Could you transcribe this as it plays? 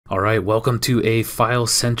Alright, welcome to a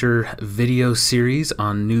FileCenter video series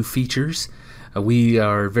on new features. We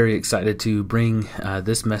are very excited to bring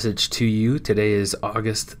this message to you. Today is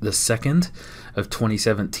August the 2nd of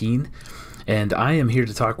 2017, and I am here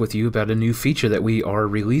to talk with you about a new feature that we are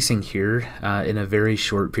releasing here in a very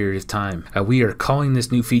short period of time. We are calling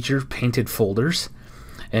this new feature Painted Folders.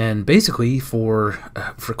 And basically, for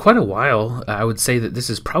quite a while, I would say that this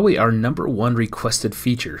is probably our #1 requested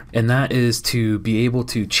feature, and that is to be able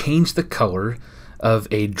to change the color of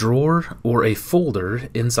a drawer or a folder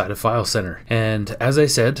inside of FileCenter. And as I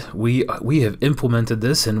said, we have implemented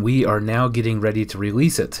this, and we are now getting ready to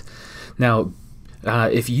release it. Now,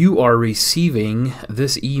 if you are receiving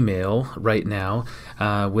this email right now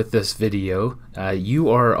with this video, you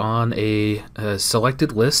are on a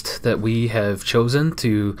selected list that we have chosen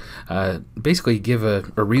to basically give a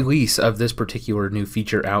release of this particular new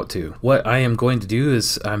feature out to. What I am going to do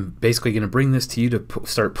is I'm basically going to bring this to you to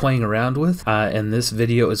start playing around with, and this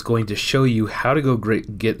video is going to show you how to go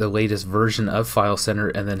get the latest version of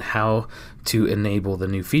FileCenter and then how to enable the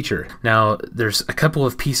new feature. Now, there's a couple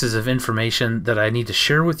of pieces of information that I need to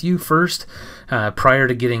share with you first prior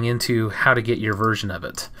to getting into how to get your version of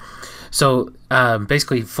it. So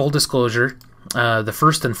basically, full disclosure, the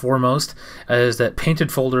first and foremost is that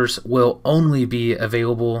Painted Folders will only be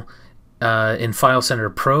available in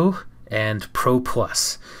FileCenter Pro and Pro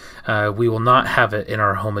Plus. We will not have it in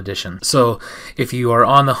our Home Edition. So if you are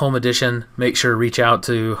on the Home Edition, make sure to reach out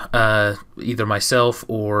to either myself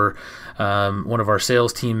or one of our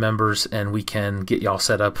sales team members, and we can get y'all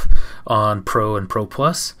set up on Pro and Pro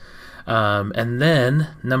Plus. And then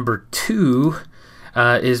number 2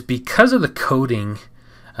 is because of the coding,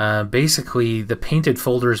 basically the Painted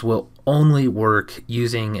Folders will only work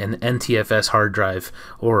using an NTFS hard drive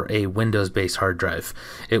or a Windows-based hard drive.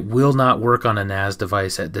 It will not work on a NAS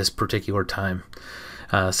device at this particular time.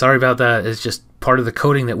 Sorry about that. It's just part of the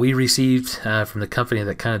coding that we received from the company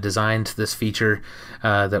that kind of designed this feature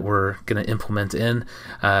that we're going to implement in.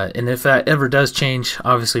 And if that ever does change,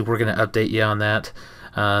 obviously we're going to update you on that.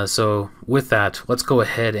 So with that, let's go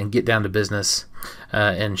ahead and get down to business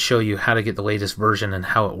and show you how to get the latest version and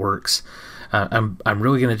how it works. I'm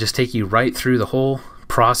really going to just take you right through the whole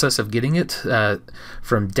process of getting it,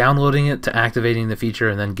 from downloading it to activating the feature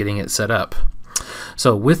and then getting it set up.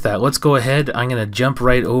 So with that, let's go ahead. I'm going to jump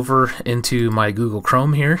right over into my Google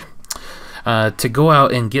Chrome here. To go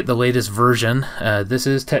out and get the latest version, this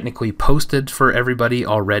is technically posted for everybody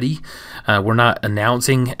already. We're not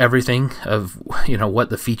announcing everything of what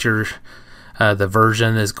the feature, the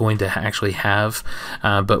version is going to actually have,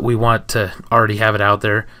 but we want to already have it out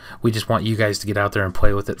there. We just want you guys to get out there and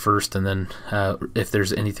play with it first, and then if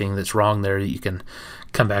there's anything that's wrong there, you can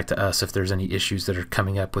come back to us if there's any issues that are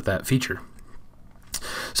coming up with that feature.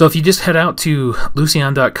 So if you just head out to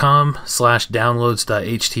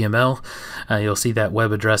lucian.com/downloads.html, you'll see that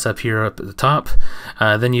web address up here up at the top.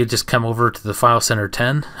 Then you just come over to the FileCenter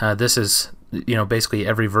 10. This is basically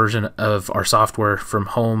every version of our software from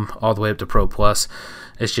Home all the way up to Pro Plus.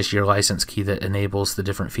 It's just your license key that enables the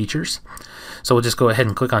different features. So we'll just go ahead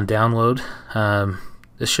and click on download.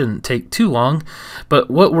 This shouldn't take too long,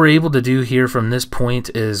 but what we're able to do here from this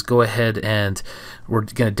point is go ahead and we're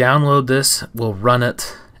going to download this, we'll run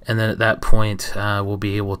it, and then at that point we'll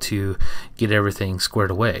be able to get everything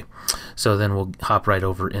squared away. So then we'll hop right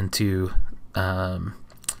over into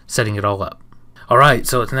setting it all up. Alright,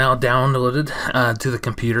 so it's now downloaded to the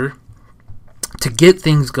computer. To get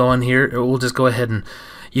things going here, we'll just go ahead and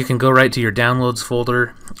you can go right to your downloads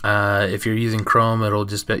folder. If you're using Chrome, it'll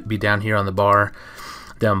just be down here on the bar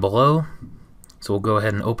down below. So we'll go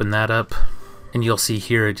ahead and open that up, and you'll see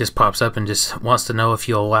here it just pops up and just wants to know if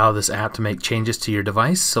you'll allow this app to make changes to your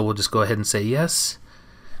device. So we'll just go ahead and say yes.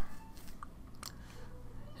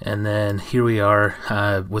 And then here we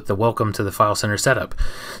are with the welcome to the FileCenter setup.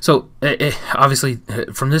 So obviously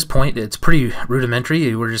from this point it's pretty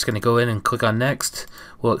rudimentary. We're just going to go in and click on next.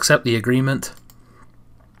 We'll accept the agreement.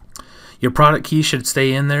 Your product key should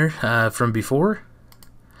stay in there from before.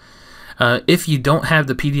 If you don't have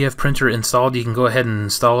the PDF printer installed, you can go ahead and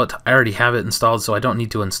install it. I already have it installed, so I don't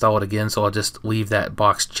need to install it again, so I'll just leave that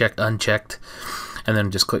box unchecked and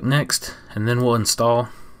then just click next, and then we'll install.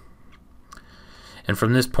 And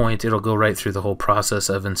from this point it'll go right through the whole process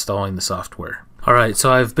of installing the software. Alright,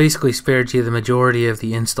 so I've basically spared you the majority of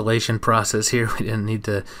the installation process here. We didn't need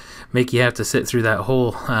to make you have to sit through that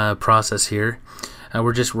whole process here.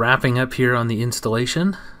 We're just wrapping up here on the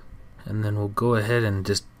installation, and then we'll go ahead and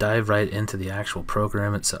just dive right into the actual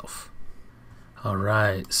program itself.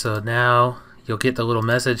 Alright, so now you'll get the little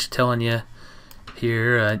message telling you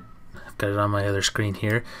here, I've got it on my other screen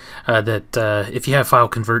here, that if you have file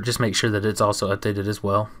convert, just make sure that it's also updated as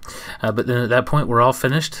well. But then at that point, we're all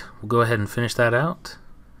finished. We'll go ahead and finish that out.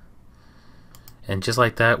 And just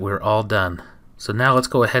like that, we're all done. So now let's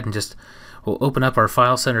go ahead and we'll open up our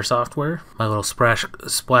FileCenter software. My little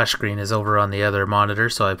splash screen is over on the other monitor,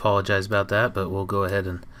 so I apologize about that, but we'll go ahead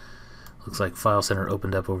and, looks like FileCenter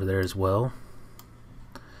opened up over there as well.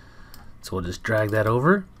 So we'll just drag that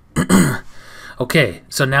over. Okay,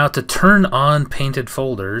 so now to turn on painted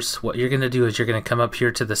folders, what you're going to do is you're going to come up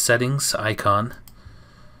here to the settings icon,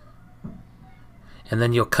 and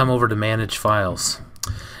then you'll come over to manage files.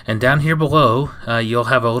 And down here below, you'll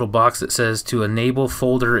have a little box that says to enable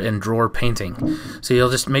folder and drawer painting. So you'll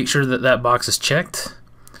just make sure that that box is checked.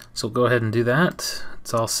 So go ahead and do that.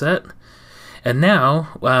 It's all set. And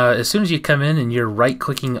now, as soon as you come in and you're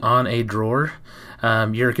right-clicking on a drawer,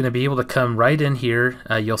 you're going to be able to come right in here.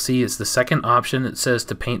 You'll see it's the second option. It says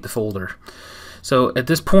to paint the folder. So at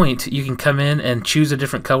this point, you can come in and choose a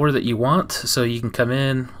different color that you want. So you can come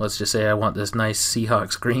in, let's just say I want this nice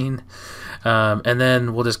Seahawks green, and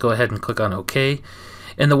then we'll just go ahead and click on OK.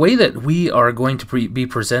 And the way that we are going to be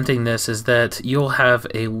presenting this is that you'll have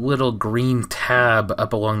a little green tab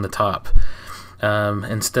up along the top.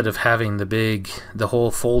 Instead of having the whole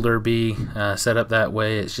folder be set up that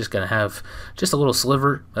way, it's just going to have just a little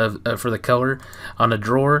sliver for the color. On a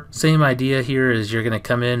drawer, same idea here is you're going to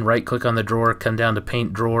come in, right click on the drawer, come down to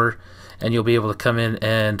paint drawer, and you'll be able to come in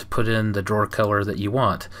and put in the drawer color that you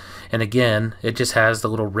want. And again, it just has the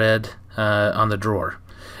little red on the drawer.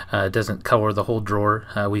 It doesn't color the whole drawer.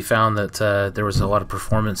 We found that there was a lot of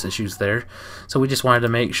performance issues there, so we just wanted to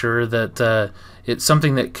make sure that it's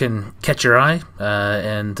something that can catch your eye,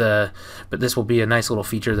 but this will be a nice little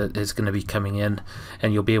feature that is going to be coming in,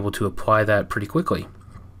 and you'll be able to apply that pretty quickly.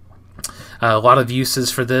 A lot of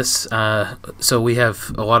uses for this, so we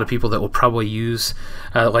have a lot of people that will probably use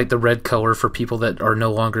like the red color for people that are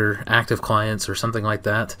no longer active clients or something like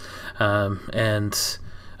that, and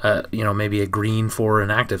you know, maybe a green for an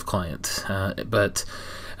active client. But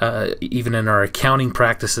even in our accounting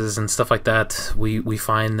practices and stuff like that, we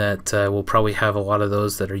find that we'll probably have a lot of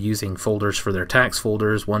those that are using folders for their tax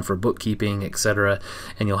folders, one for bookkeeping, etc.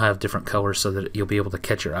 And you'll have different colors so that you'll be able to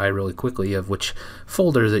catch your eye really quickly of which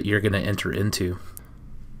folder that you're going to enter into.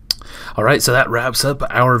 Alright, so that wraps up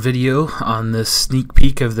our video on this sneak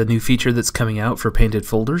peek of the new feature that's coming out for painted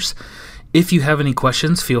folders. If you have any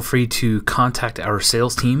questions, feel free to contact our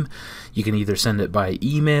sales team. You can either send it by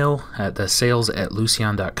email at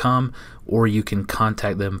sales@lucian.com, or you can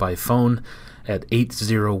contact them by phone at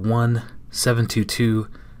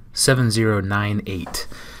 801-722-7098.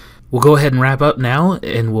 We'll go ahead and wrap up now,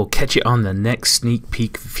 and we'll catch you on the next sneak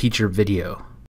peek feature video.